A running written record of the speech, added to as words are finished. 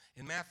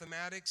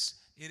mathematics,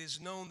 it is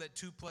known that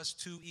 2 plus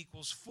 2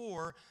 equals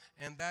 4,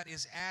 and that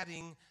is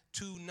adding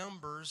two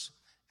numbers.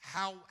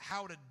 How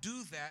to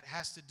do that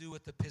has to do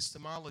with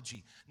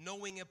epistemology.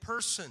 Knowing a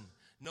person,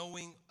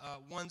 knowing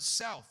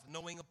oneself,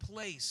 knowing a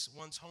place,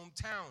 one's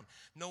hometown,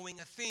 knowing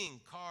a thing,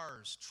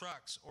 cars,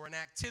 trucks, or an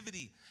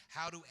activity,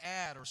 how to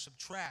add or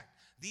subtract.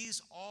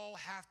 These all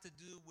have to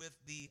do with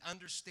the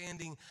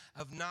understanding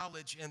of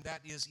knowledge, and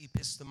that is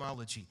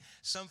epistemology.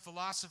 Some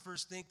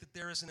philosophers think that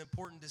there is an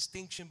important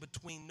distinction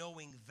between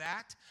knowing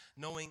that,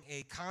 knowing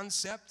a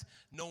concept,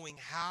 knowing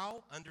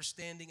how,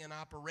 understanding an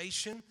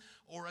operation,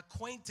 or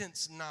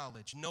acquaintance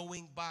knowledge,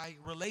 knowing by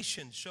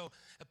relation. So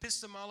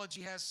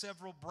epistemology has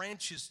several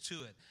branches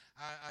to it.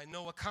 I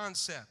know a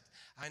concept.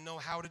 I know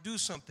how to do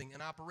something,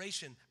 an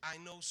operation. I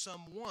know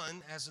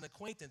someone as an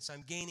acquaintance.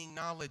 I'm gaining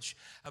knowledge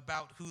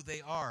about who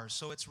they are.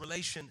 So it's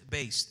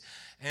relation-based.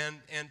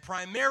 And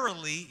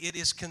primarily, it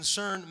is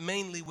concerned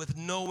mainly with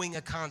knowing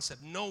a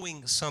concept,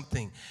 knowing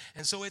something.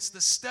 And so it's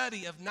the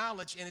study of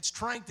knowledge, and it's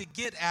trying to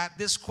get at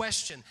this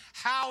question: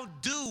 how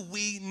do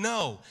we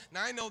know?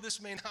 Now, I know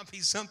this may not be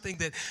something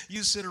that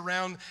you sit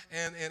around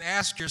and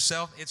ask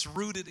yourself. It's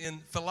rooted in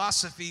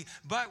philosophy.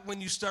 But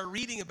when you start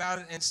reading about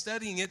it and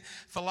studying it,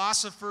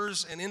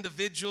 philosophers and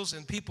individuals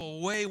and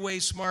people way, way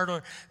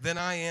smarter than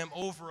I am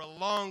over a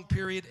long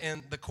period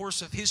and the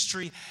course of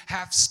history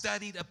have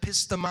studied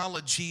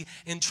epistemology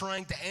in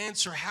trying to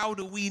answer, how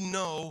do we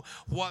know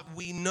what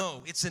we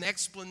know? It's an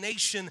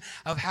explanation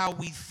of how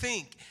we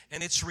think,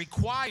 and it's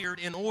required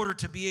in order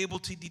to be able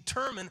to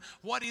determine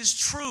what is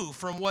true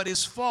from what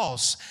is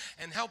false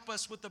and help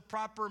us with the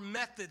proper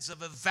methods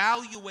of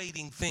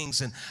evaluating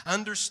things and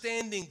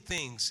understanding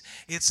things.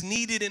 It's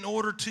needed in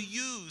order to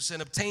use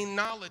and obtain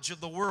knowledge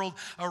of the world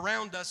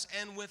around us,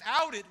 and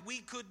without it, we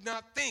could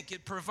not think.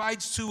 It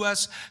provides to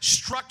us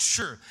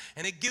structure,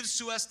 and it gives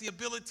to us the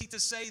ability to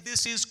say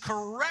this is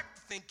correct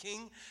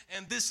thinking,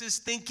 and this is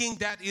thinking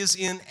that is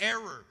in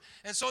error.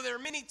 And so there are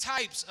many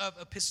types of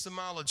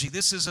epistemology.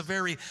 This is a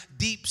very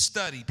deep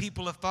study.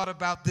 People have thought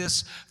about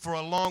this for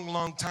a long,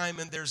 long time,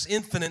 and there's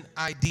infinite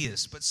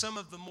ideas. But some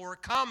of the more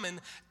common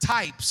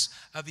types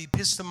of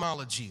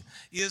epistemology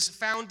is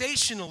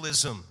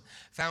foundationalism.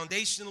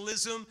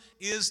 Foundationalism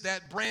is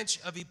that branch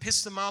of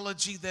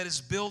epistemology that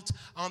is built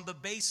on the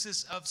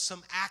basis of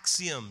some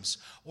axioms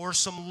or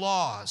some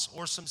laws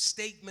or some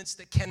statements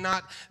that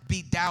cannot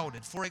be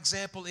doubted. For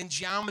example, in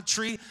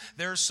geometry,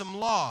 there are some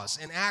laws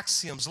and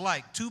axioms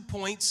like 2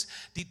 points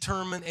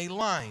determine a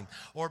line,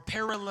 or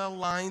parallel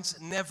lines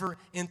never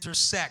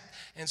intersect.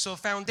 And so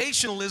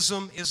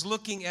foundationalism is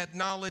looking at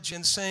knowledge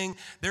and saying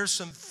there's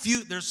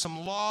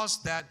some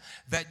laws that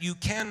you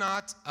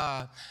cannot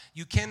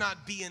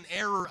be in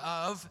error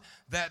of,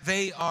 that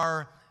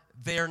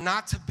they're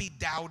not to be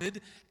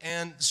doubted.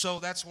 And so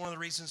that's one of the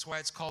reasons why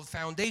it's called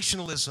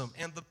foundationalism.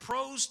 And the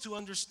pros to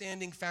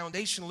understanding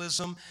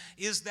foundationalism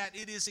is that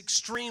it is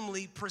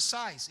extremely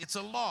precise. It's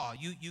a law.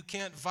 You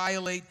can't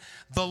violate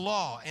the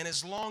law. And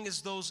as long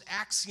as those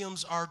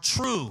axioms are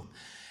true,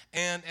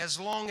 and as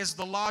long as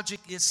the logic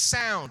is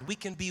sound, we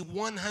can be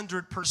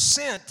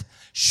 100%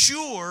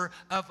 sure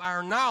of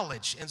our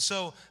knowledge. And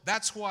so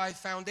that's why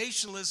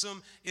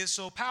foundationalism is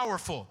so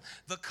powerful.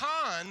 The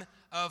con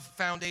of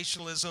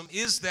foundationalism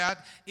is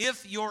that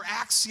if your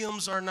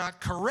axioms are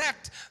not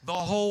correct, the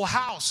whole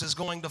house is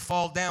going to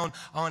fall down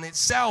on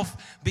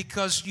itself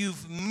because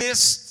you've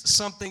missed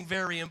something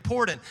very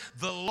important.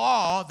 The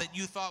law that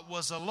you thought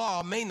was a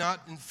law may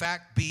not, in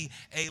fact, be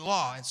a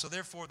law. And so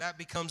therefore, that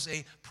becomes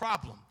a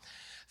problem.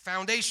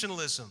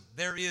 Foundationalism.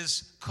 There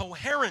is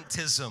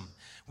coherentism,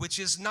 which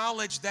is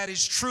knowledge that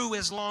is true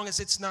as long as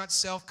it's not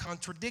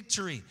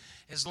self-contradictory.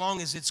 As long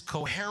as it's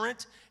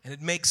coherent and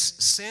it makes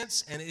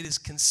sense and it is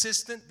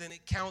consistent, then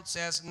it counts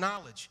as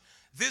knowledge.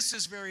 This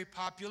is very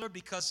popular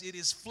because it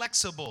is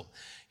flexible.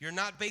 You're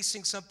not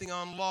basing something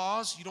on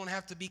laws. You don't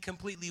have to be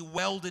completely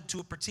welded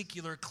to a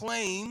particular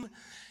claim.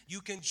 You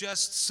can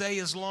just say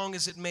as long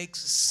as it makes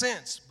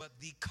sense. But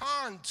the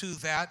con to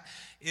that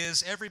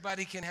is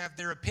everybody can have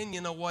their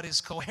opinion of what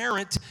is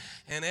coherent,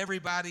 and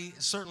everybody,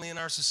 certainly in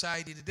our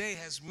society today,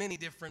 has many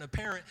different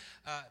opinions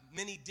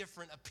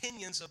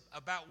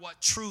about what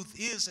truth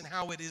is and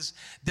how it is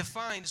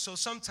defined. So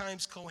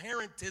sometimes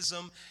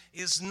coherentism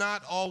is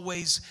not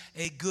always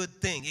a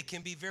good thing. It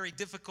can be very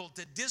difficult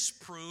to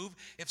disprove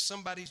if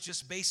somebody's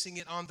just basing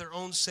it on their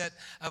own set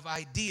of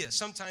ideas.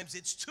 Sometimes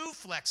it's too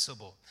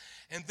flexible.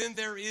 And then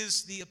there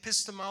is the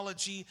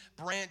epistemology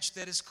branch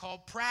that is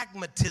called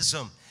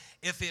pragmatism.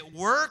 If it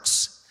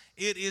works,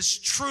 it is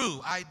true.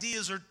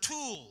 Ideas are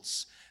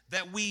tools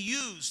that we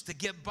use to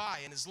get by.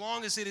 And as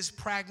long as it is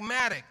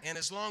pragmatic and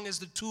as long as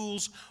the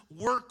tools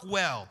work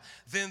well,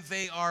 then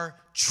they are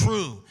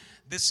true.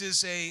 This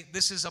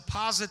is a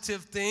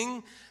positive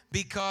thing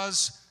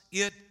because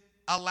it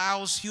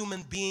allows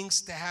human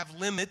beings to have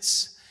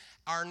limits.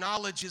 Our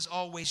knowledge is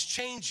always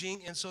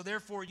changing, and so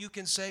therefore you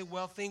can say,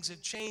 well, things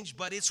have changed,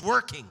 but it's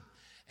working.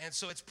 And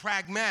so it's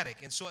pragmatic,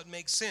 and so it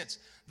makes sense.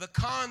 The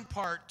con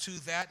part to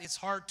that, it's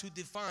hard to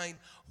define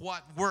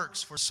what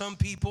works. For some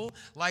people,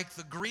 like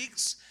the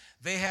Greeks,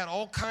 They had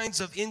all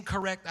kinds of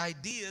incorrect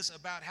ideas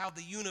about how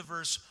the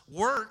universe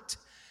worked,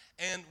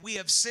 and we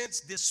have since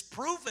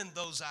disproven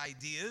those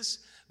ideas.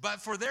 But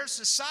for their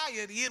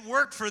society, it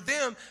worked for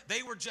them.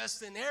 They were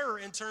just in error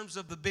in terms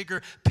of the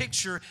bigger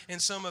picture in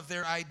some of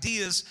their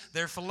ideas,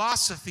 their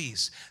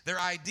philosophies. Their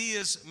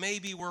ideas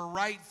maybe were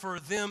right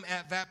for them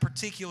at that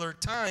particular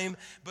time,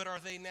 but are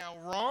they now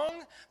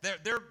wrong?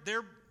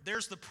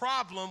 There's the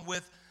problem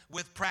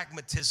with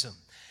pragmatism.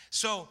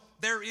 So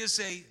there is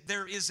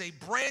a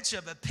branch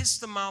of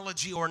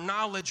epistemology or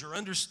knowledge or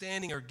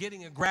understanding or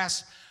getting a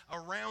grasp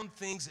around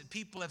things that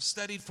people have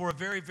studied for a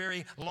very,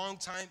 very long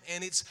time,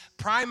 and its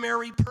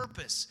primary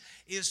purpose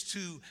is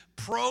to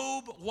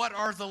probe what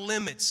are the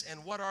limits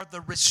and what are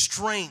the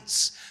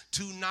restraints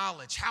to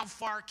knowledge. How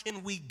far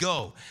can we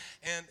go?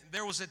 And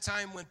there was a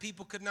time when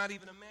people could not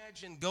even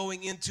imagine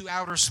going into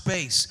outer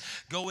space,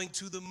 going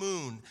to the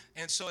moon.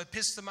 And so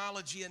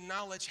epistemology and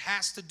knowledge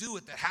has to do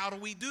with that. How do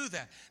we do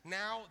that?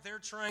 Now they're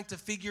trying to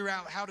figure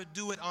out how to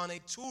do it on a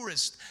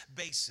tourist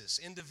basis.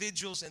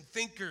 Individuals and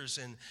thinkers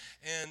and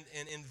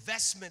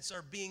investments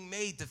are being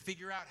made to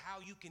figure out how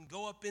you can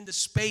go up into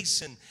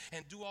space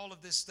and do all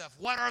of this stuff.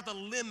 What are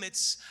the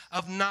limits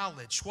of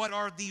knowledge? What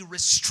are the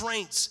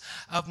restraints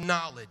of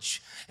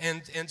knowledge?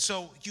 And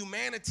so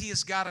humanity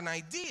has got an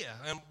idea,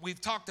 and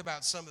we've talked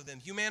about some of them.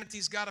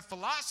 Humanity's got a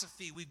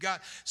philosophy. We've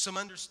got some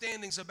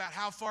understandings about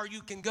how far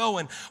you can go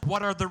and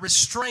what are the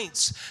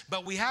restraints.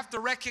 But we have to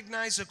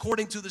recognize,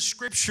 according to the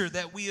scripture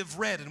that we have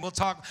read, and we'll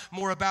talk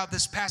more about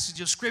this passage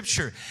of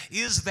scripture,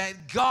 is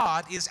that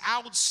God is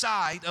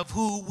outside of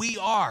who we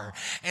are.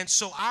 And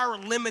so our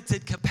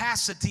limited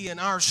capacity and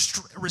our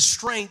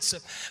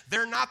restraints,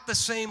 they're not the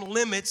same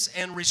limits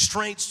and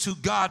restraints to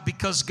God,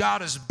 because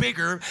God is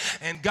bigger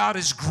and God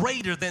is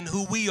greater than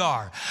who we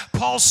are.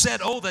 Paul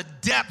said, oh, the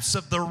depths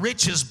of the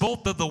riches,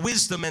 both of the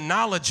wisdom and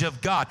knowledge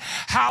of God.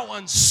 How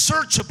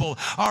unsearchable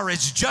are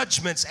his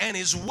judgments and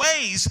his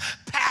ways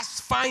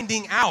past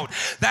finding out.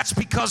 That's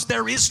because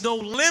there is no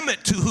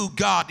limit to who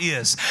God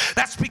is.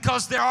 That's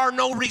because there are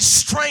no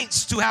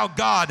restraints to how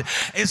God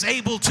is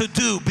able to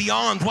do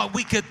beyond what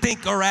we could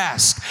think or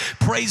ask.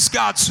 Praise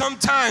God.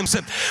 Sometimes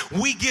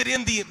we get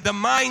in the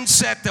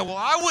mindset that, well,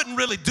 I wouldn't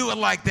really do it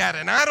like that,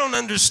 and I don't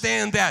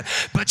understand that.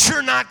 But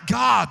you're not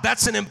God.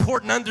 That's an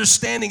important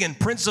understanding and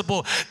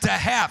principle to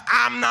have.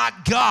 I'm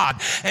not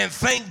God, and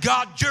thank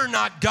God you're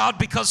not God,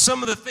 because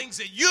some of the things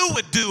that you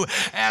would do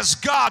as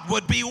God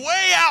would be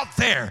way out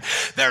there.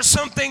 There's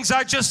some things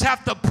I just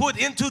have to put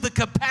into the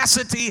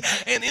capacity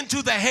and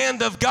into the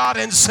hand of God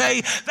and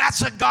say,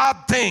 that's a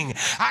God thing.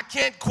 I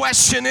can't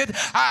question it.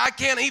 I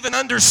can't even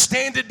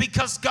understand it,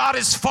 because God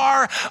is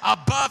far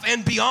above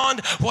and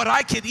beyond what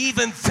I could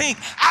even think.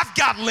 I've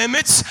got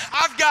limits.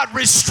 I've got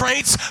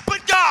restraints,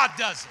 but God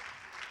doesn't.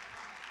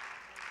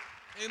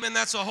 Amen.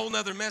 That's a whole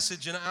nother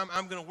message, and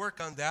I'm going to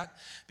work on that,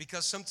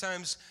 because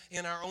sometimes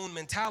in our own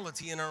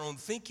mentality, in our own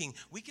thinking,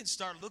 we can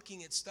start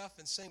looking at stuff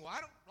and saying, well,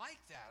 I don't like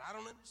that. I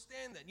don't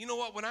understand that. You know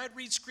what? When I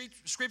read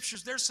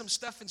scriptures, there's some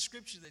stuff in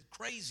scripture that's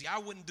crazy. I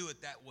wouldn't do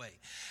it that way.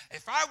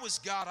 If I was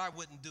God, I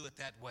wouldn't do it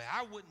that way.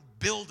 I wouldn't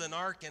build an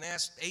ark and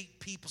ask 8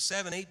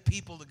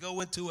 people to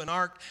go into an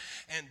ark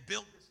and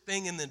build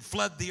thing and then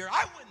flood the earth.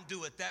 I wouldn't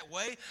do it that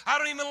way. I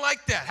don't even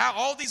like that. How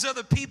all these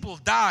other people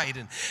died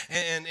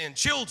and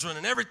children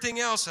and everything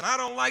else, and I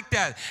don't like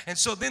that. And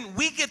so then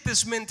we get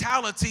this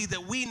mentality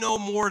that we know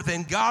more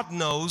than God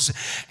knows,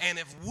 and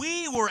if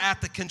we were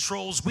at the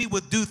controls, we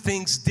would do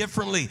things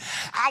differently.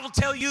 I will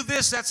tell you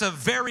this, that's a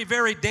very,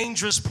 very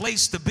dangerous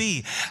place to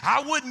be.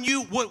 I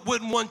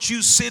wouldn't want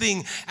you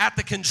sitting at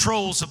the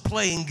controls of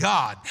playing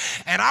God,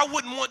 and I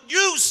wouldn't want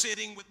you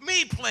sitting with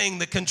me playing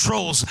the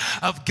controls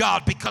of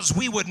God, because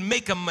we would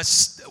make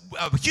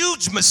a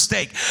huge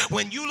mistake.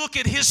 When you look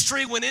at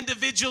history, when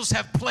individuals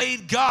have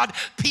played God,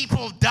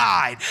 people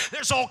died.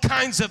 There's all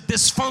kinds of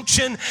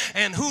dysfunction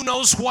and who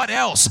knows what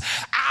else.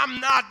 I'm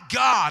not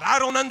God. I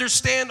don't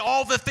understand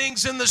all the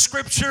things in the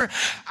scripture.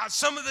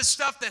 Some of the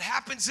stuff that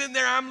happens in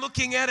there, I'm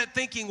looking at it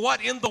thinking,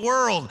 what in the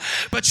world?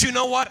 But you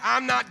know what?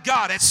 I'm not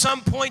God. At some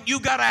point, you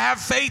got to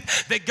have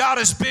faith that God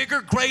is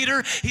bigger,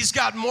 greater. He's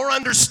got more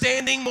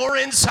understanding, more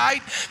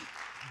insight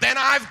than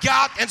I've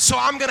got, and so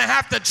I'm going to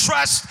have to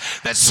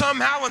trust that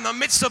somehow in the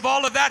midst of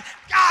all of that,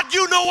 God,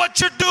 you know what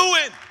you're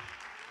doing.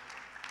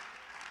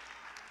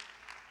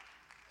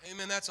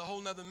 Amen. That's a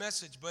whole nother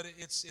message, but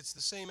it's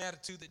the same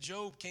attitude that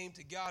Job came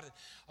to God, and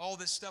all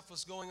this stuff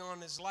was going on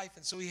in his life,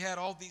 and so he had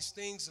all these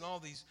things, and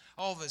all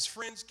of his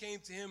friends came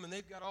to him, and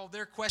they've got all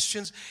their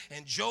questions,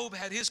 and Job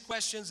had his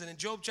questions. And in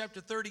Job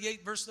chapter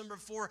 38, verse number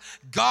 4,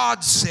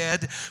 God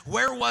said,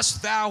 where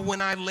wast thou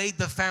when I laid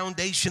the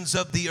foundations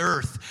of the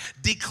earth?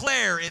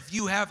 Declare if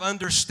you have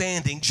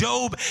understanding.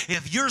 Job,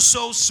 if you're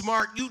so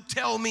smart, you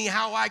tell me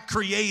how I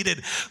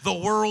created the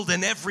world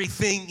and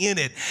everything in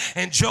it.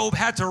 And Job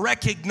had to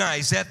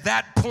recognize that at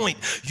that point,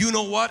 you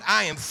know what?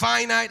 I am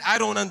finite. I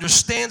don't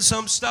understand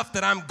some stuff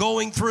that I'm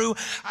going through.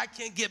 I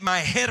can't get my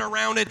head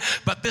around it.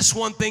 But this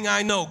one thing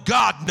I know,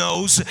 God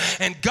knows,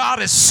 and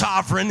God is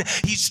sovereign.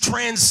 He's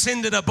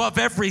transcended above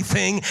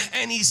everything,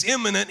 and He's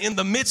immanent in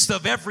the midst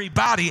of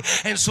everybody.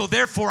 And so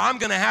therefore, I'm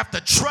going to have to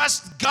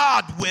trust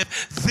God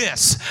with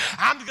this.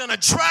 I'm going to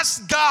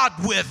trust God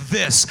with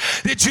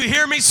this. Did you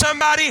hear me,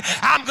 somebody?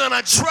 I'm going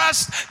to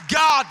trust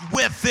God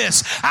with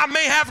this. I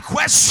may have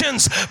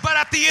questions, but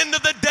at the end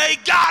of the day,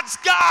 God's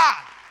God.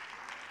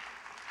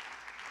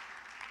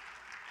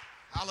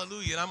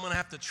 Hallelujah. And I'm going to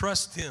have to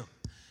trust Him.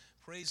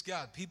 Praise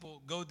God.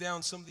 People go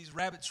down some of these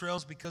rabbit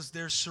trails because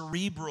they're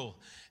cerebral,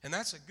 and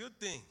that's a good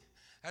thing.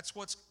 That's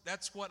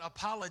what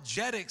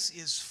apologetics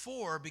is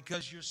for,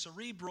 because you're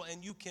cerebral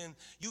and you can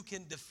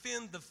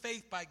defend the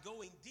faith by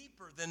going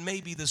deeper than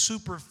maybe the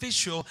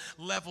superficial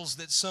levels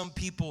that some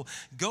people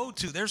go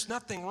to. There's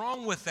nothing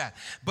wrong with that.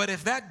 But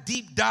if that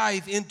deep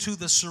dive into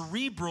the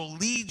cerebral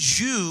leads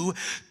you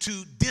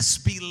to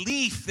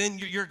disbelief, then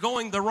you're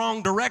going the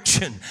wrong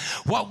direction.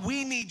 What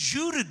we need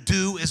you to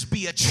do is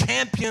be a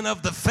champion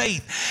of the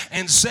faith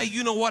and say,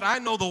 you know what, I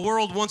know the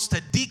world wants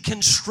to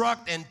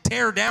deconstruct and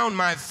tear down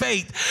my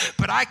faith,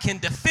 but I can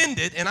defend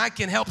it, and I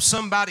can help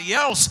somebody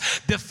else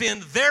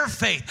defend their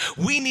faith.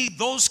 We need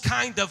those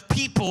kind of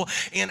people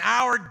in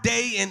our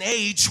day and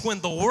age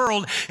when the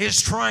world is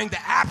trying to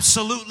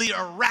absolutely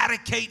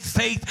eradicate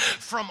faith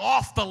from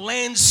off the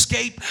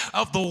landscape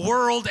of the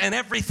world and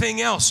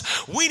everything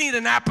else. We need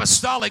an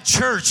apostolic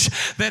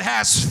church that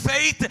has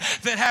faith,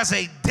 that has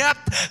a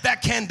depth,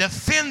 that can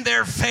defend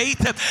their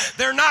faith.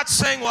 They're not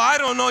saying, well, I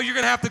don't know, you're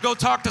going to have to go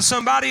talk to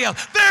somebody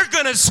else. They're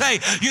going to say,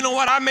 you know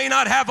what, I may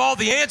not have all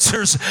the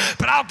answers,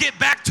 but I'll get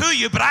back to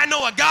you. But I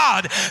know a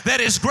God that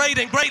is great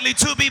and greatly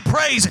to be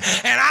praised.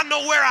 And I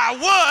know where I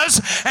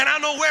was, and I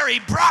know where He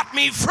brought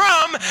me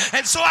from,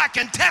 and so I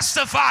can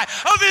testify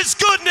of His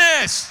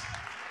goodness.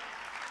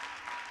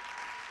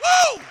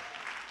 Woo!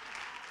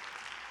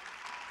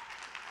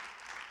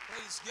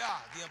 Praise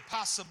God. The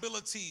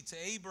impossibility to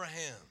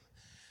Abraham,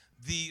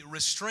 the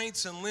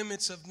restraints and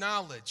limits of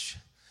knowledge.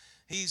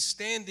 He's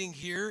standing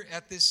here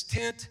at this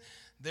tent.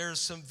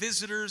 There's some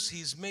visitors.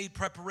 He's made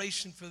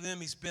preparation for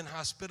them. He's been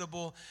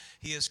hospitable.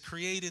 He has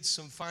created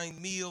some fine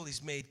meal.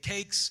 He's made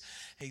cakes.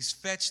 He's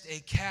fetched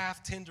a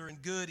calf, tender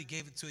and good. He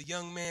gave it to a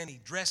young man. He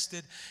dressed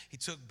it. He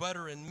took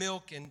butter and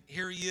milk, and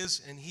here he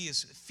is, and he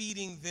is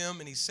feeding them,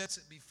 and he sets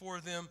it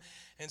before them.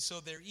 And so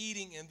they're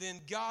eating, and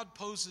then God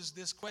poses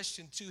this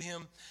question to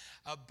him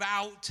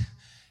about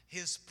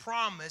His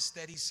promise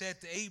that He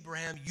said to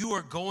Abraham, you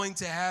are going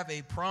to have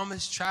a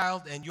promised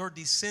child, and your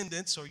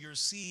descendants, or your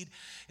seed,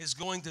 is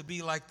going to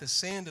be like the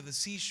sand of the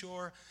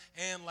seashore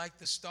and like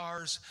the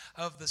stars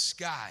of the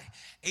sky.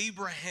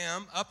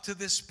 Abraham, up to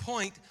this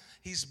point,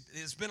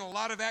 there's been a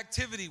lot of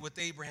activity with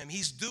Abraham.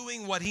 He's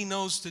doing what he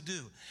knows to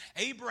do.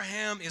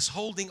 Abraham is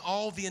holding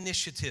all the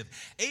initiative.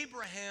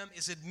 Abraham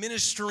is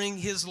administering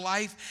his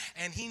life,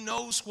 and he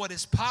knows what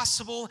is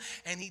possible,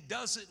 and he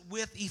does it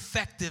with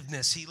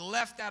effectiveness. He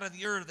left out of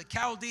the Ur of the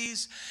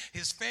Chaldees.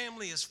 His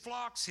family, his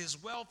flocks,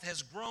 his wealth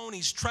has grown.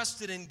 He's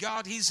trusted in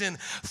God. He's in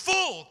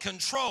full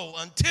control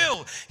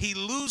until he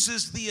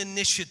loses the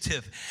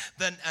initiative.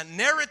 A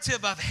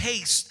narrative of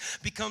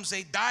haste becomes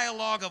a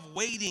dialogue of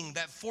waiting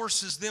that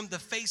forces them to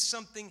face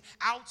something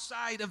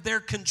outside of their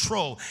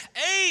control.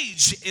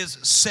 Age is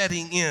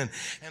setting in,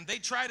 and they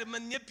try to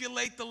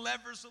manipulate the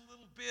levers a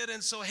little bit,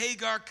 and so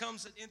Hagar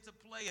comes into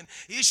play, and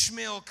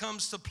Ishmael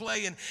comes to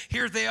play, and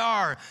here they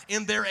are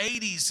in their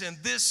 80s, and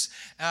this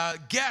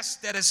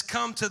guest that has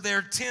come to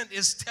their tent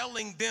is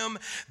telling them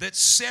that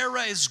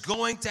Sarah is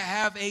going to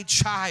have a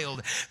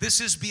child.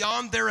 This is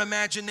beyond their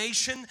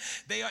imagination.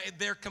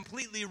 They're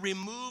completely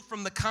removed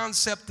from the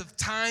concept of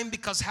time,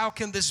 because how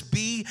can this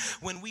be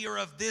when we are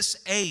of this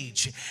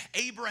age?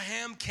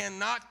 Abraham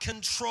cannot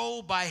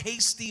control by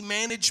hasty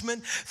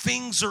management.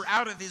 Things are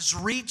out of his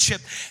reach,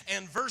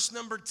 and verse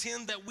number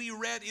 10 that we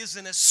read is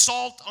an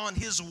assault on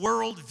his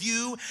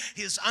worldview,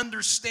 his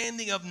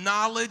understanding of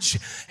knowledge,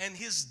 and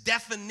his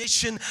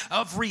definition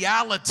of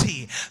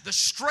reality. The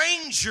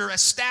stranger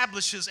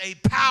establishes a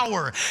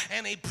power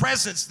and a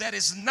presence that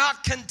is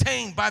not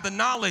contained by the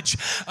knowledge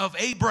of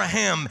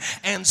Abraham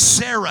and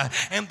Sarah.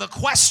 And the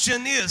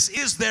question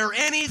is there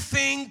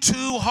anything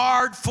too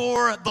hard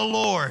for the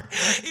Lord?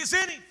 Is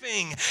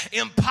anything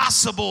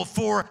impossible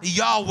for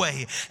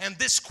Yahweh? And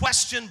this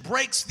question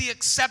breaks the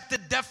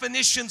accepted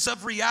definitions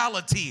of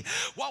reality.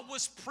 What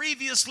was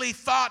previously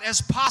thought as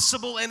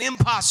possible and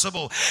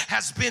impossible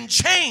has been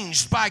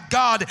changed by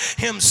God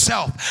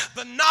Himself.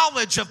 The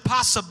knowledge of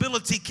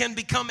possibility can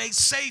become a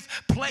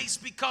safe place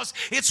because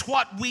it's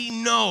what we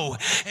know.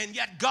 And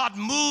yet God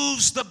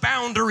moves the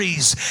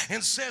boundaries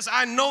and says,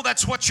 I know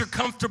that's what you're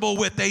comfortable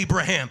with,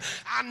 Abraham.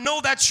 I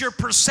know that's your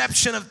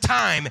perception of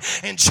time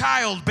and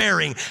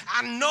childbearing.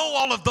 I know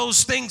all of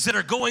those things that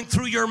are going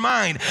through your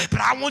mind,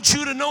 but I want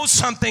you to know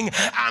something.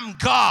 I'm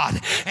God,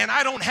 and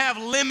I don't have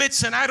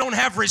limits, and I don't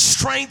have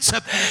restraints,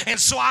 and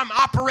so I'm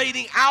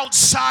operating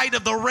outside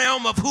of the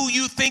realm of who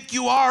you think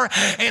you are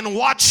and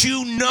what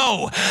you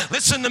know.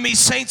 Listen to me,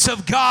 saints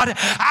of God.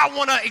 I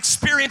want to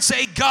experience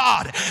a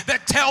God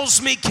that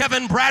tells me,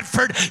 Kevin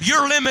Bradford,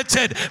 you're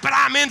limited, but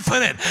I'm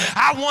infinite.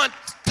 I want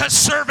to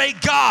serve a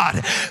God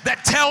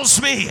that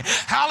tells me,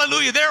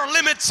 hallelujah, there are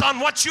limits on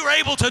what you're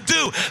able to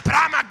do, but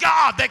I'm a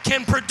God that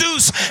can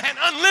produce an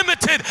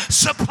unlimited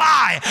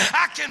supply.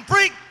 I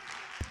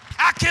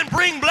can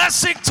bring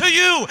blessing to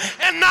you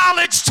and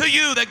knowledge to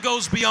you that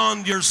goes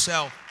beyond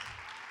yourself.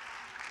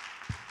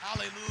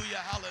 Hallelujah,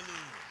 hallelujah.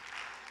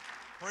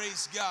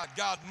 Praise God.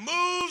 God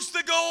moves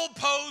the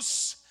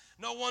goalposts.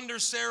 No wonder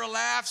Sarah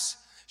laughs.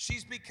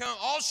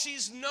 All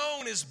she's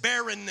known is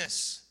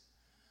barrenness.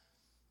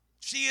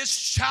 She is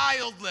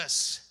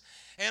childless,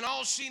 and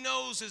all she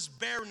knows is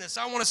barrenness.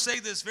 I want to say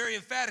this very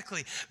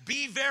emphatically.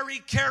 Be very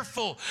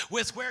careful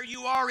with where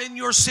you are in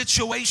your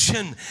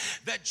situation,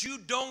 that you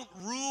don't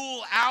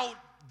rule out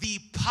the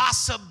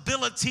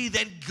possibility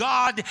that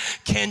God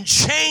can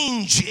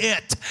change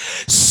it.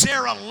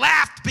 Sarah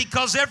laughed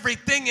because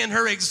everything in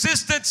her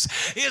existence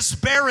is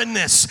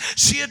barrenness.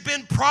 She had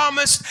been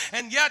promised,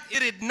 and yet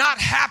it had not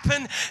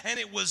happened, and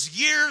it was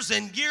years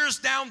and years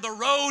down the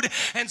road,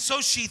 and so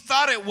she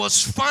thought it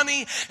was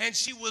funny, and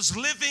she was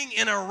living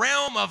in a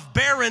realm of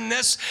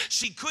barrenness.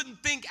 She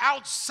couldn't think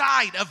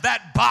outside of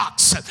that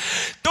box.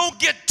 Don't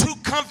get too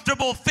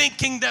comfortable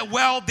thinking that,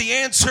 well, the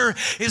answer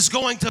is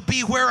going to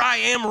be where I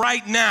am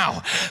right now.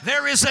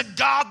 There is a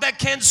God that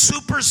can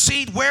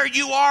supersede where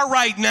you are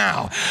right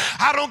now.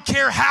 I don't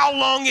care how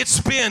long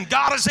it's been.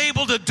 God is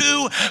able to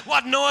do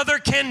what no other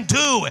can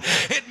do.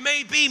 It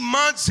may be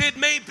months, it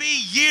may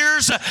be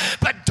years,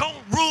 but don't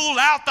rule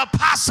out the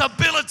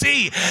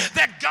possibility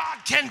that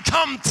God can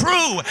come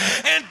through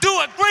and do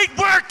a great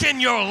work in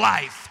your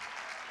life.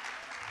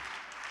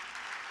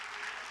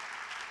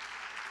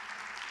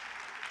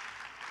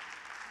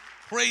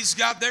 Praise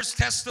God. There's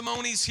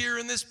testimonies here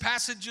in this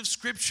passage of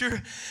Scripture,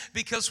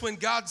 because when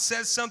God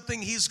says something,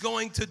 He's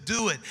going to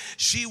do it.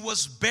 She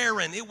was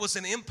barren. It was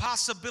an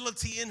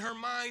impossibility in her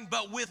mind,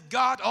 but with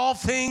God, all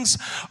things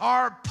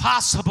are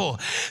possible.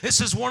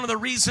 This is one of the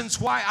reasons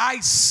why I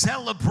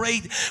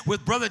celebrate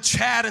with Brother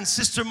Chad and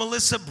Sister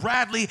Melissa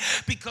Bradley,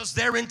 because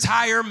their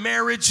entire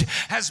marriage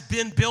has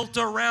been built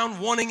around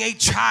wanting a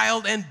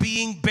child and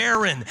being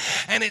barren.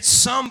 And at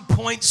some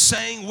point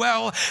saying,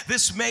 well,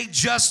 this may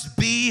just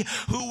be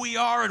who we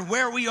are and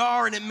where we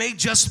are, and it may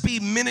just be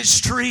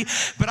ministry,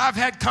 but I've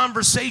had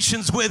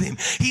conversations with him.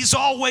 He's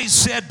always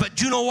said,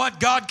 but you know what?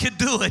 God could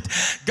do it.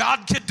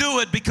 God could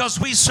do it because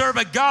we serve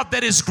a God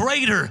that is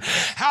greater,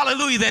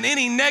 hallelujah, than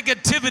any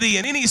negativity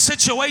and any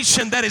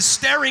situation that is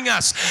staring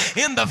us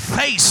in the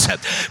face.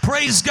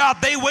 Praise God.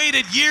 They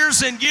waited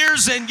years and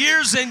years and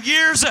years and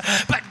years,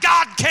 but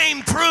God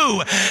came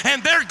through,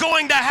 and they're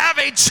going to have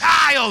a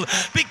child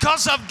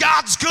because of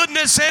God's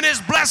goodness and His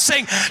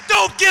blessing.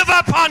 Don't give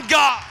up on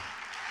God.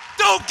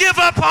 Don't give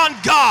up on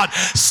God.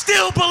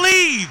 Still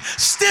believe.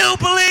 Still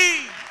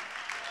believe.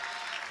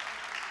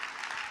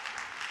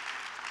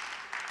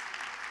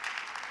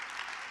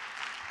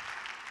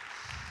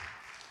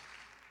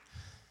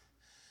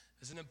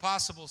 It's an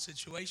impossible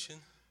situation.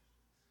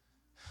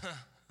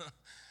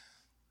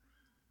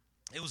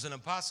 It was an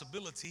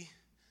impossibility.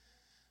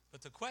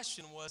 But the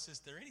question was, is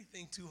there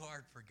anything too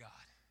hard for God?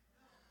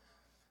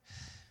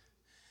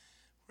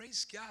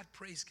 Praise God,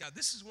 praise God.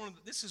 This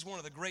is one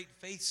of the great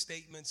faith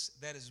statements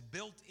that is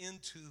built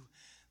into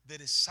the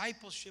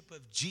discipleship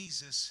of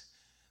Jesus,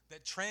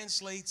 that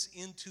translates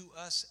into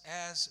us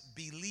as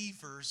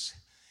believers,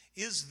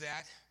 is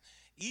that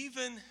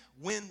even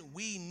when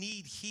we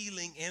need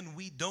healing and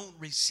we don't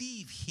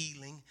receive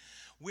healing,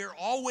 we're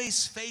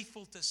always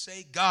faithful to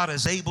say God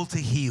is able to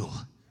heal.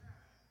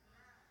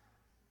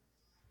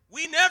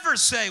 We never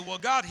say, well,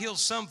 God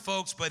heals some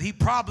folks, but He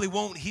probably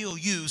won't heal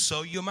you,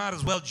 so you might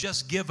as well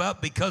just give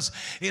up because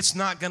it's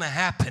not going to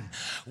happen.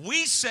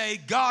 We say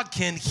God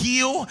can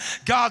heal.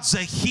 God's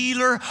a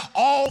healer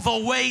all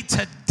the way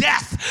to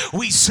death.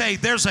 We say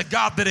there's a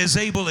God that is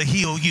able to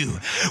heal you.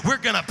 We're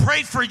going to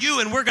pray for you,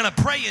 and we're going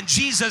to pray in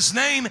Jesus'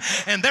 name,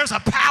 and there's a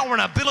power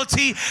and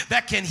ability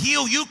that can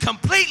heal you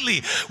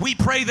completely. We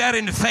pray that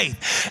in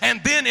faith.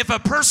 And then if a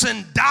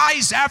person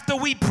dies after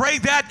we pray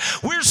that,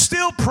 we're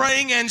still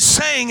praying and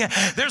saying,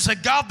 there's a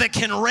God that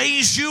can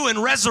raise you in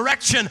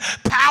resurrection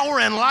power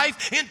and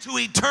life into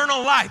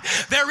eternal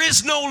life. There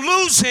is no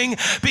losing,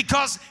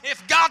 because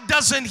if God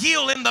doesn't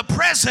heal in the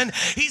present,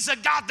 He's a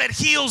God that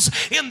heals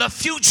in the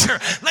future.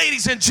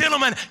 Ladies and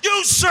gentlemen,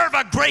 you serve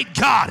a great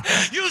God.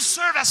 You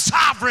serve a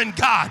sovereign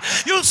God.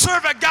 You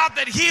serve a God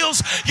that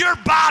heals your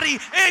body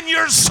and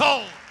your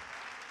soul.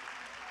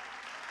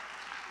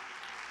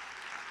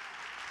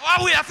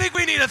 Well, I think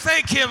we need to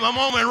thank Him a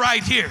moment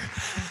right here.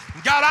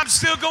 God, I'm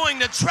still going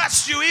to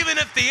trust You even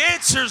if the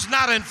answer's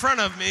not in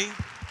front of me.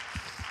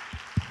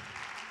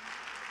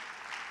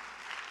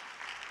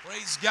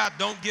 Praise God.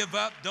 Don't give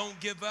up. Don't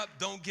give up.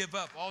 Don't give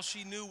up. All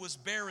she knew was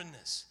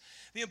barrenness.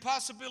 The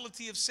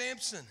impossibility of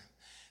Samson.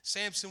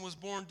 Samson was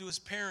born to his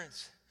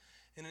parents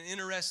in an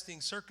interesting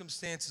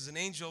circumstances. An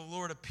angel of the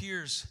Lord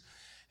appears,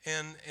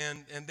 and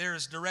there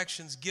is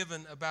directions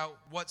given about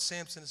what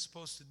Samson is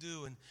supposed to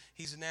do. And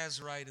he's a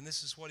Nazarite, and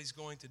this is what he's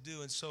going to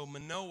do. And so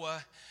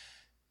Manoah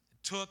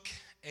took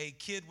a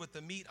kid with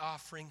a meat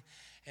offering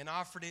and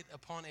offered it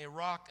upon a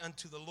rock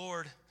unto the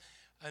Lord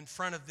in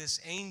front of this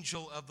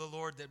angel of the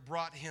Lord that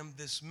brought him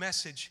this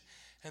message.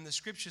 And the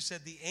scripture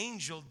said the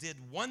angel did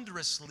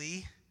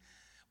wondrously.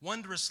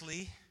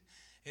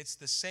 It's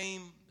the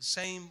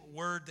same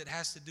word that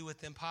has to do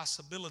with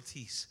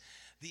impossibilities.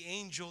 The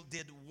angel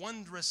did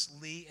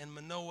wondrously, and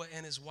Manoah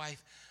and his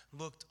wife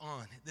looked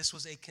on. This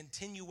was a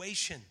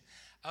continuation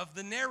of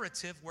the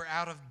narrative where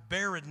out of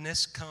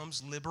barrenness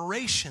comes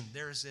liberation.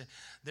 There is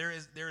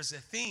a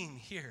theme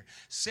here.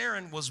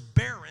 Sarah was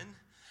barren,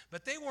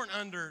 but they weren't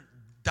under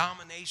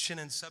domination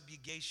and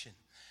subjugation.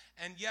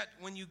 And yet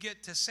when you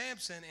get to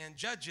Samson and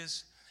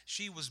Judges,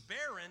 she was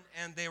barren,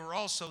 and they were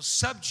also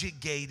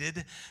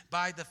subjugated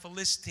by the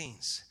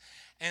Philistines.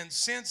 And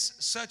since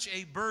such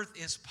a birth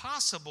is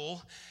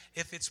possible,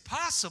 if it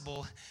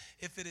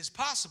is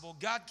possible,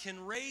 God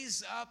can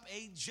raise up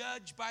a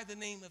judge by the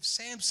name of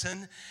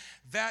Samson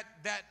that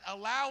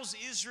allows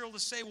Israel to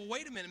say, well,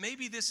 wait a minute,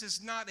 maybe this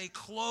is not a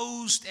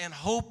closed and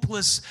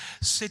hopeless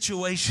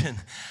situation.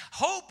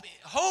 Hope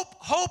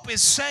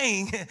is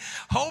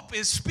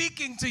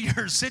speaking to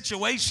your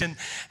situation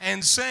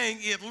and saying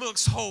it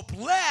looks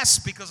hopeless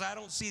because I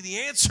don't see the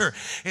answer.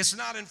 It's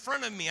not in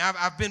front of me.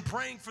 I've been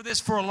praying for this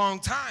for a long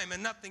time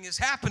and nothing is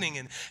happening.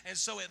 And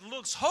so it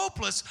looks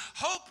hopeless.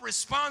 Hope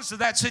responds to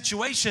that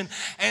situation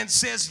and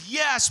says,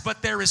 yes,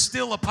 but there is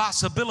still a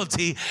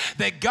possibility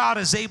that God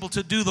is able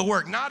to do the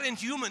work. Not in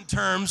human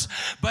terms,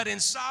 but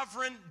in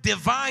sovereign,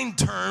 divine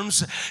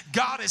terms,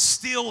 God is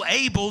still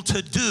able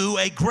to do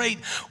a great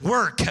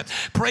work.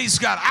 Praise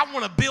God. I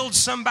want to build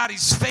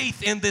somebody's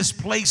faith in this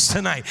place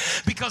tonight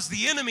because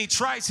the enemy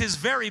tries his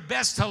very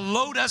best to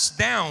load us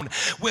down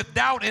with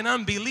doubt and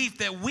unbelief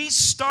that we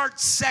start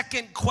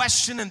second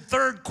question and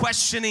third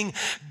questioning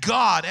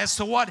God as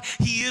to what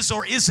he is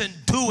or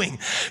isn't doing.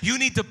 You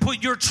need to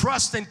put your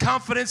trust and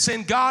confidence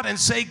in God and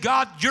say,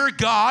 God, you're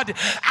God.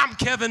 I'm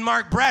Kevin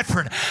Mark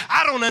Bradford.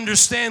 I don't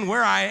understand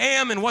where I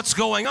am and what's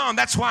going on.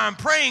 That's why I'm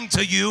praying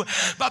to you.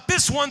 But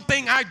this one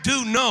thing I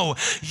do know,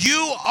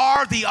 you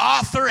are the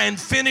author and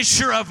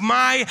finisher of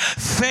my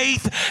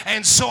faith.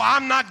 And so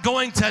I'm not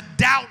going to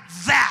doubt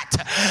that.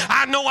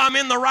 I know I'm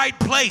in the right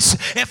place.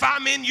 If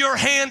I'm in your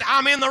hand,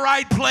 I'm in the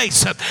right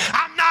place.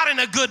 I'm not in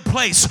a good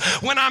place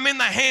when I'm in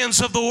the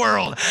hands of the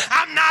world.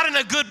 I'm not in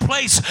a good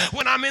place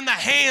when I'm in the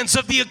hands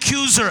of the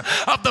accuser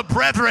of the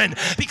brethren,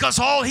 because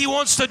all he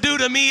wants to do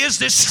to me is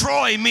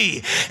destroy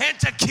me and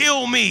to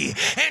kill me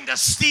and to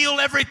steal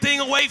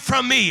everything away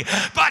from me.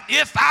 But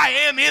if I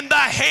am in the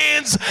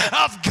hands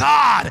of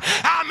God,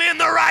 I'm in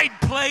the right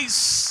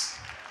place.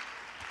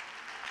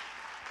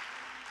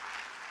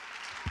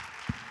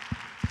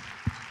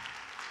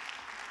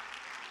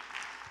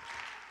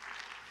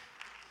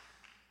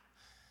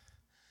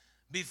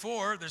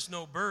 Before, there's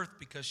no birth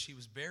because she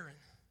was barren.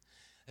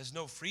 There's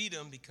no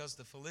freedom because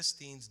the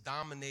Philistines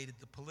dominated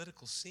the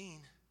political scene.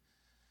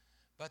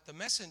 But the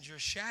messenger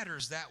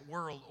shatters that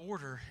world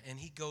order, and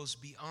he goes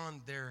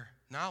beyond their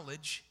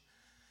knowledge,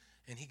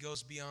 and he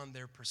goes beyond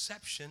their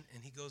perception,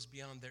 and he goes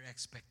beyond their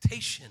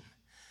expectation.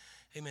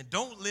 Amen.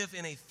 Don't live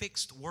in a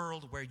fixed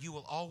world where you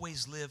will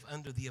always live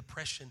under the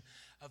oppression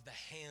of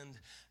the hand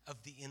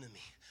of the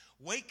enemy.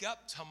 Wake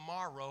up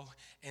tomorrow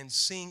and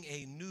sing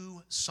a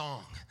new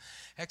song.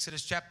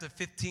 Exodus chapter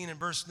 15 and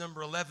verse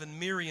number 11,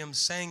 Miriam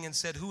sang and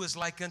said, who is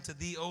like unto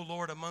thee, O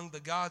Lord, among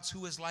the gods?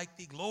 Who is like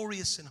thee,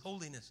 glorious in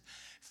holiness,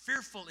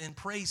 fearful in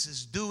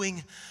praises,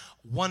 doing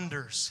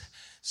wonders?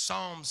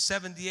 Psalm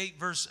 78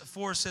 verse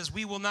 4 says,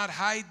 we will not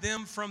hide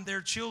them from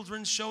their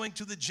children, showing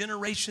to the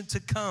generation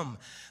to come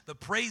the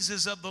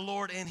praises of the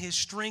Lord and his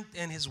strength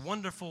and his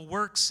wonderful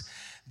works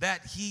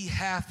that he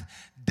hath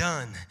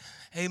done.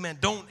 Amen.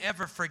 Don't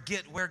ever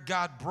forget where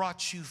God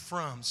brought you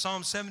from.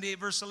 Psalm 78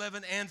 verse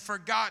 11, and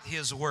forgot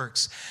his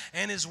works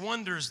and his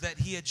wonders that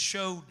he had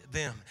showed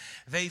them.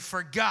 They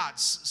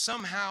forgot.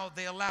 Somehow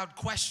they allowed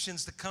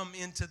questions to come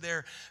into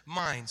their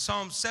mind.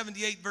 Psalm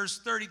 78 verse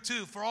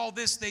 32, for all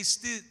this they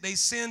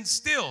sinned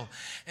still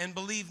and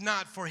believe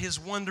not for his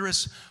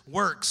wondrous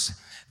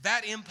works.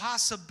 That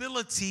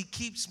impossibility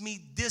keeps me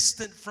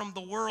distant from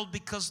the world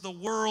because the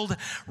world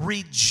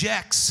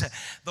rejects.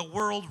 The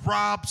world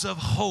robs of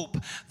hope.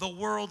 The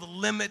world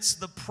limits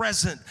the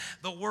present.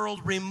 The world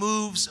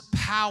removes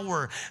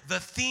power. The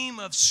theme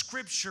of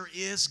Scripture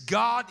is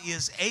God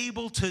is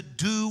able to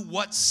do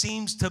what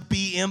seems to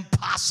be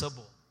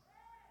impossible.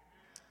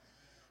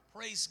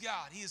 Praise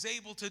God. He is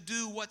able to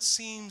do what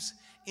seems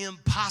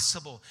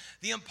impossible.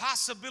 The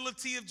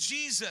impossibility of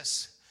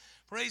Jesus.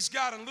 Praise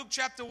God. In Luke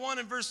chapter 1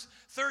 and verse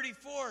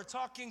 34,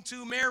 talking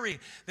to Mary,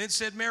 then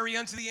said Mary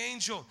unto the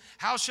angel,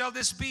 how shall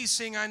this be,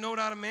 seeing I know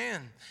not a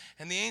man?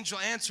 And the angel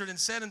answered and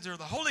said unto her,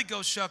 the Holy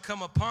Ghost shall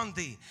come upon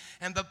thee,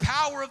 and the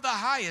power of the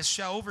highest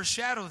shall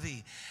overshadow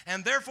thee.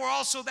 And therefore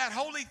also that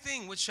holy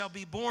thing which shall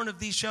be born of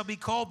thee shall be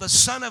called the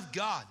Son of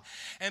God.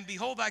 And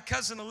behold, thy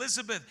cousin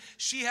Elizabeth,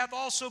 she hath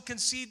also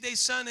conceived a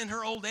son in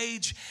her old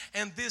age,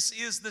 and this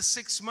is the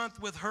 6th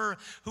month with her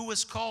who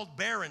was called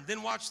barren.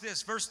 Then watch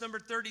this, verse number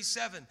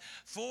 37.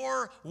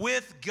 For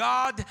with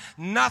God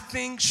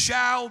nothing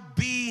shall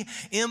be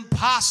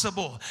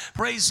impossible.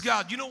 Praise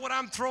God. You know what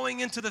I'm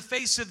throwing into the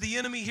face of the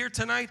enemy here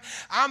tonight?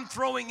 I'm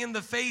throwing in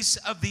the face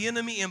of the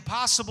enemy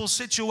impossible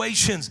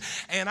situations.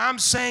 And I'm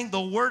saying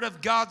the word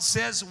of God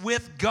says,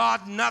 with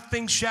God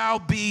nothing shall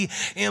be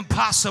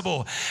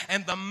impossible.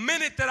 And the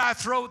minute that I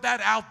throw that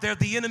out there,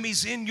 the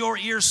enemy's in your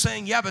ear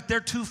saying, yeah, but they're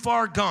too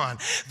far gone.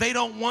 They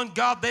don't want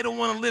God. They don't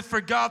want to live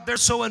for God. They're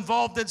so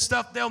involved in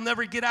stuff, they'll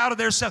never get out of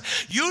their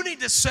stuff. You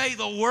need to say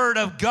the word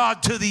of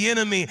God to the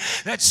enemy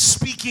that's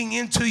speaking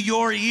into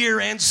your ear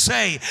and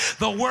say,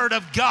 the word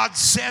of God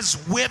says,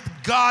 with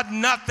God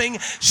nothing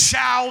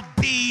shall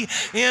be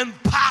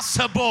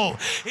impossible.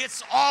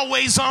 It's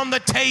always on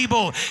the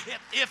table.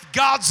 If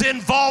God's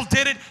involved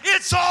in it,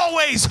 it's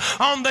always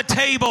on the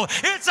table.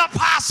 It's a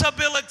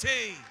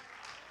possibility.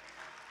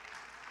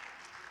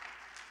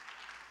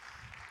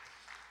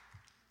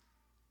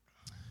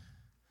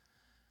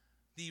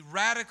 The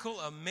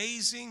radical,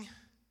 amazing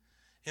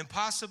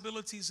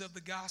impossibilities of the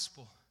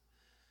gospel,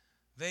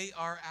 they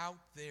are out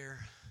there.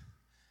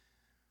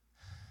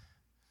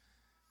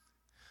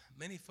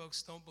 Many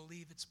folks don't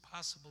believe it's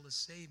possible to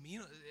save me. You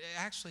know,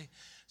 actually,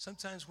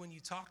 sometimes when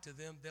you talk to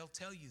them, they'll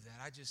tell you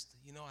that.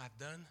 I've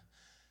done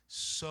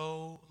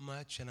so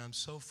much and I'm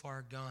so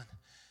far gone.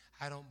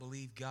 I don't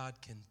believe God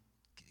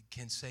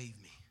can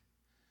save me.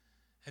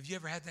 Have you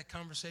ever had that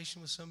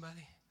conversation with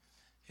somebody?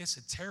 It's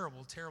a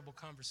terrible, terrible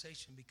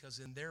conversation, because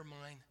in their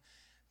mind,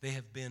 they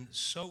have been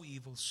so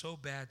evil, so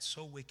bad,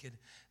 so wicked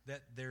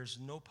that there's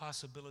no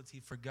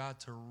possibility for God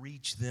to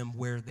reach them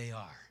where they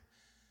are.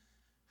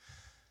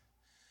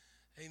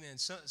 Amen.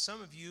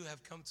 Some of you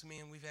have come to me,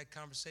 and we've had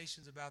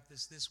conversations about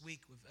this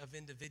week of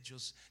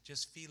individuals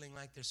just feeling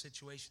like their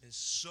situation is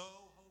so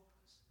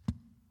hopeless.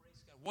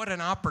 Praise God. What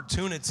an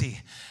opportunity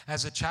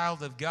as a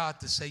child of God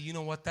to say, you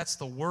know what, that's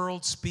the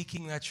world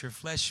speaking, that's your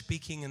flesh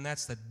speaking, and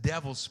that's the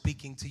devil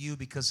speaking to you,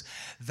 because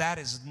that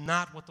is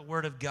not what the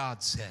Word of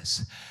God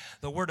says.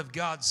 The Word of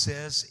God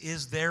says,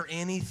 is there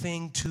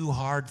anything too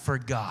hard for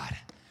God?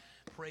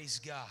 Praise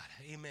God.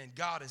 Amen.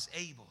 God is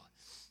able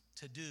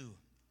to do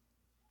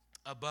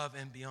above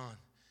and beyond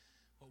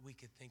what we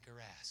could think or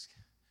ask.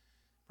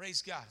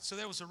 Praise God. So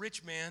there was a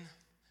rich man,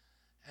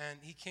 and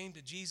he came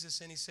to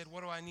Jesus and he said,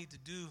 what do I need to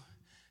do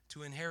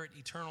to inherit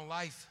eternal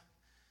life?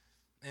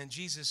 And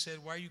Jesus said,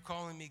 why are you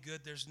calling me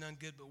good? There's none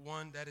good but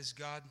one, that is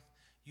God.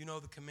 You know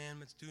the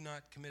commandments. Do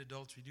not commit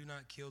adultery. Do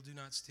not kill. Do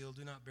not steal.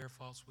 Do not bear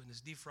false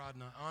witness. Defraud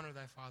not. Honor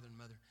thy father and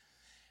mother.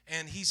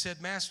 And he said,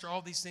 Master,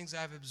 all these things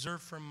I have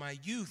observed from my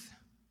youth.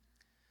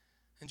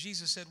 And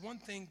Jesus said, one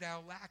thing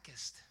thou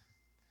lackest.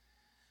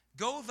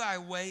 Go thy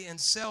way and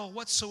sell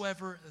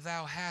whatsoever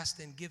thou hast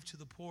and give to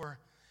the poor,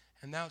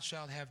 and thou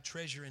shalt have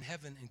treasure in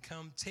heaven. And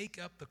come,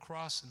 take up the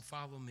cross and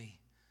follow me.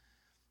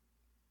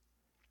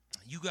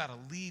 You got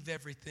to leave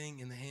everything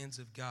in the hands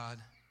of God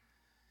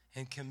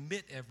and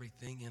commit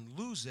everything and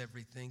lose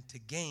everything to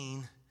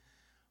gain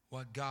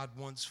what God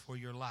wants for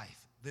your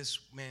life. This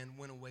man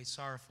went away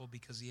sorrowful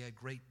because he had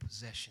great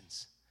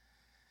possessions.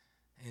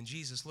 And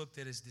Jesus looked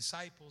at his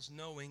disciples,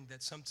 knowing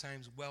that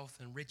sometimes wealth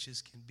and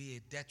riches can be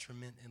a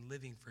detriment in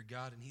living for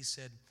God. And he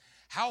said,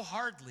 how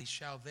hardly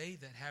shall they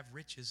that have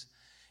riches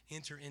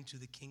enter into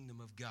the kingdom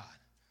of God?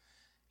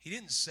 He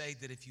didn't say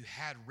that if you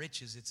had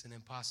riches, it's an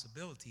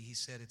impossibility. He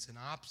said it's an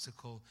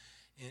obstacle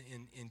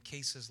in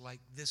cases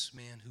like this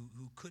man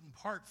who couldn't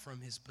part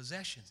from his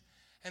possessions.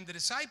 And the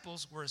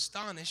disciples were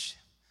astonished.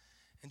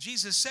 And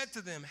Jesus said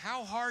to them,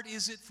 how hard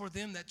is it for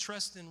them that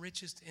trust in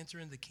riches to enter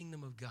in the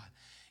kingdom of God?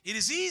 It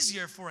is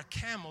easier for a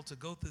camel to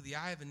go through the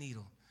eye of a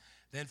needle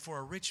than for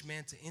a rich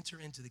man to enter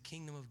into the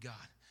kingdom of God.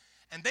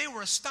 And they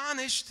were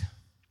astonished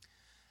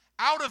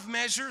out of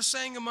measure,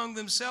 saying among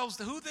themselves,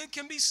 who then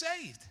can be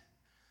saved?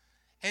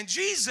 And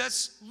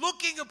Jesus,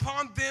 looking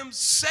upon them,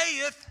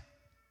 saith,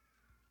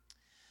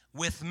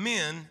 with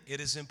men it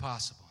is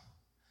impossible,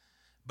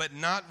 but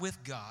not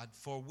with God,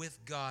 for with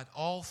God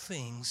all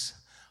things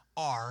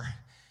are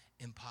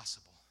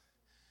impossible.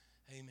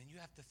 Amen. You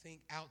have to think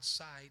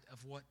outside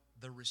of what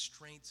the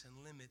restraints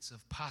and limits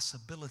of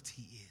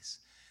possibility is.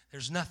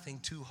 There's nothing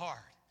too hard.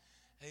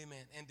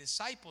 Amen. And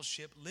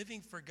discipleship,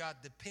 living for God,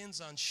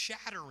 depends on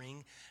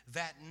shattering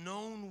that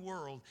known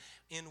world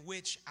in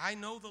which I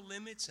know the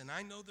limits and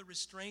I know the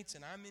restraints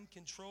and I'm in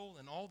control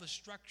and all the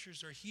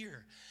structures are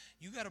here.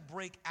 You got to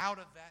break out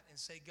of that and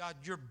say, God,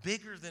 you're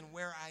bigger than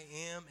where I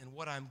am and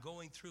what I'm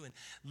going through. And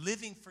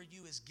living for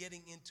you is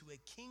getting into a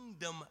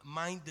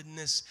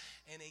kingdom-mindedness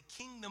and a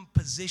kingdom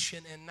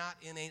position and not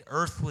in an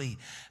earthly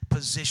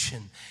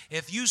position.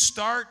 If you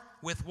start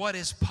with what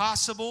is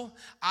possible,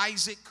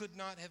 Isaac could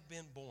not have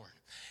been born.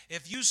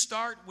 If you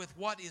start with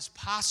what is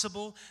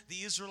possible,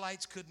 the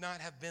Israelites could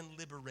not have been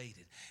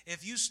liberated.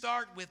 If you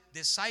start with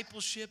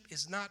discipleship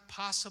is not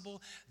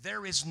possible,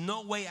 there is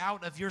no way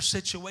out of your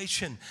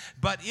situation.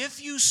 But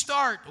if you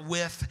start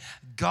with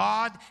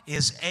God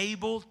is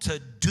able to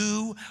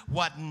do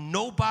what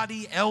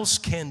nobody else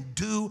can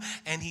do,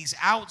 and he's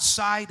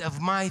outside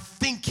of my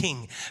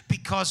thinking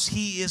because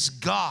he is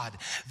God,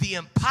 the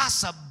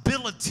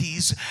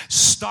impossibilities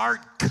start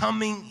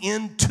coming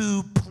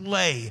into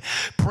play.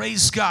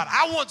 Praise God.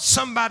 I want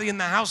somebody in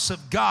the house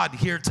of God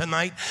here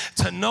tonight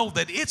to know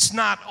that it's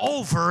not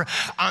over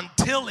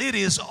until it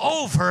is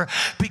over,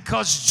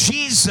 because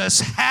Jesus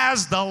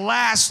has the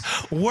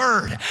last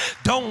word.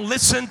 Don't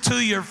listen to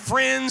your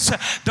friends.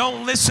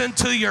 Don't listen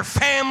to your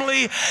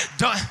family.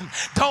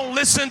 Don't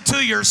listen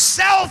to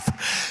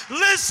yourself.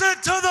 Listen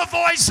to the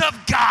voice of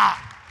God.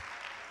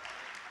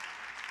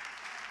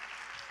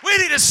 We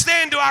need to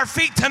stand to our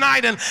feet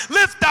tonight and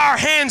lift our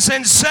hands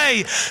and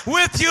say,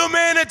 with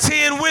humanity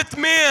and with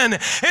men,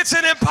 it's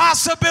an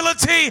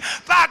impossibility,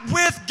 but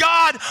with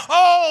God,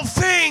 all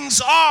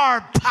things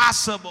are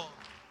possible.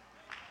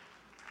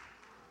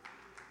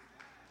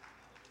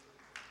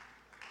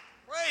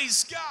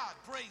 Praise God,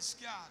 praise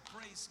God,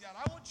 praise God.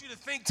 I want you to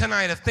think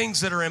tonight of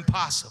things that are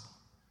impossible.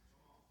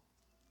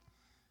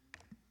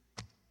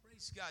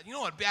 Praise God. You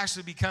know what would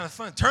actually be kind of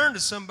fun? Turn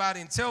to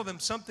somebody and tell them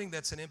something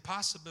that's an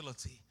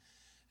impossibility.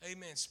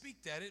 Amen.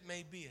 Speak that. It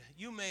may be.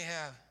 You may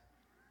have.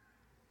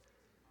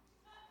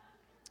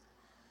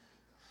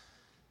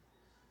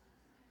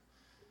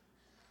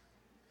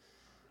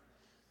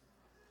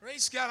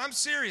 Praise God. I'm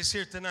serious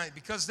here tonight,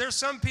 because there's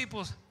some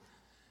people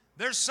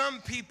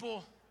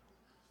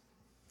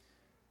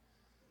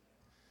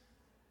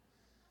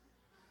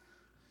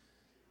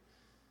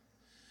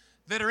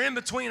that are in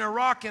between a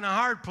rock and a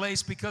hard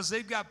place, because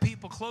they've got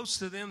people close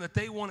to them that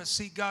they want to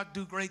see God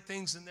do great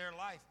things in their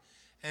life.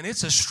 And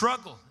it's a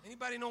struggle.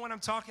 Anybody know what I'm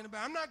talking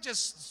about? I'm not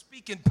just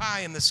speaking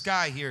pie in the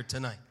sky here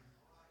tonight.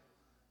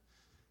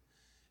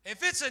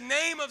 If it's a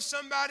name of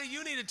somebody,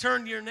 you need to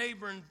turn to your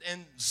neighbor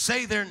and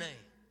say their name.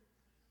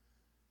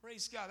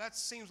 Praise God. That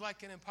seems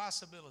like an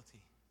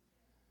impossibility.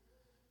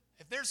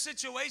 If there's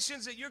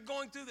situations that you're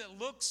going through that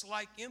looks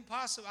like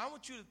impossible, I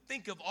want you to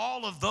think of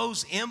all of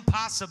those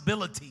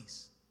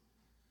impossibilities.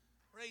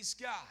 Praise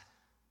God.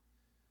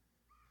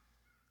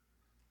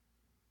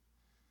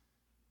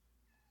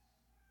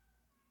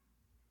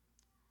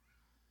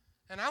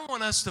 And I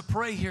want us to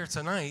pray here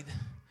tonight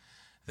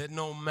that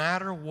no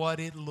matter what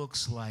it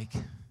looks like,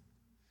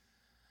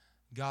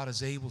 God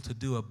is able to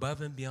do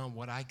above and beyond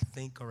what I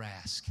think or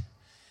ask.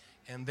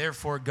 And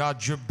therefore,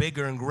 God, you're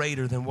bigger and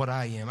greater than what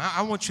I am.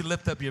 I want you to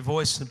lift up your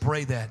voice and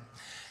pray that.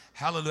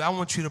 Hallelujah. I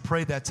want you to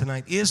pray that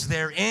tonight. Is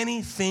there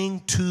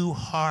anything too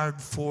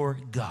hard for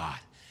God?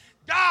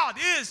 God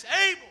is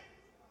able.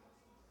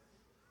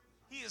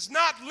 He is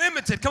not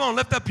limited. Come on,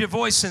 lift up your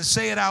voice and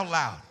say it out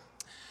loud.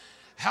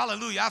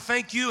 Hallelujah. I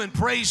thank you and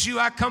praise you.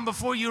 I come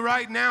before you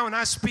right now and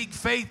I speak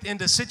faith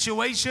into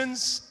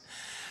situations.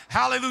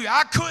 Hallelujah.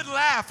 I could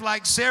laugh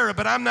like Sarah,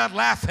 but I'm not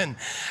laughing.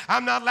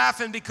 I'm not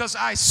laughing because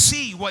I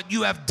see what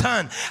you have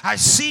done. I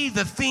see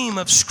the theme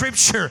of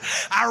Scripture.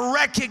 I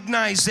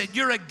recognize that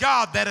you're a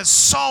God that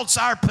assaults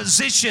our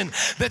position,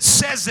 that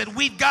says that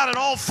we've got it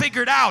all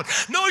figured out.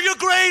 No, you're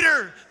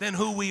greater than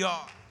who we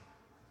are.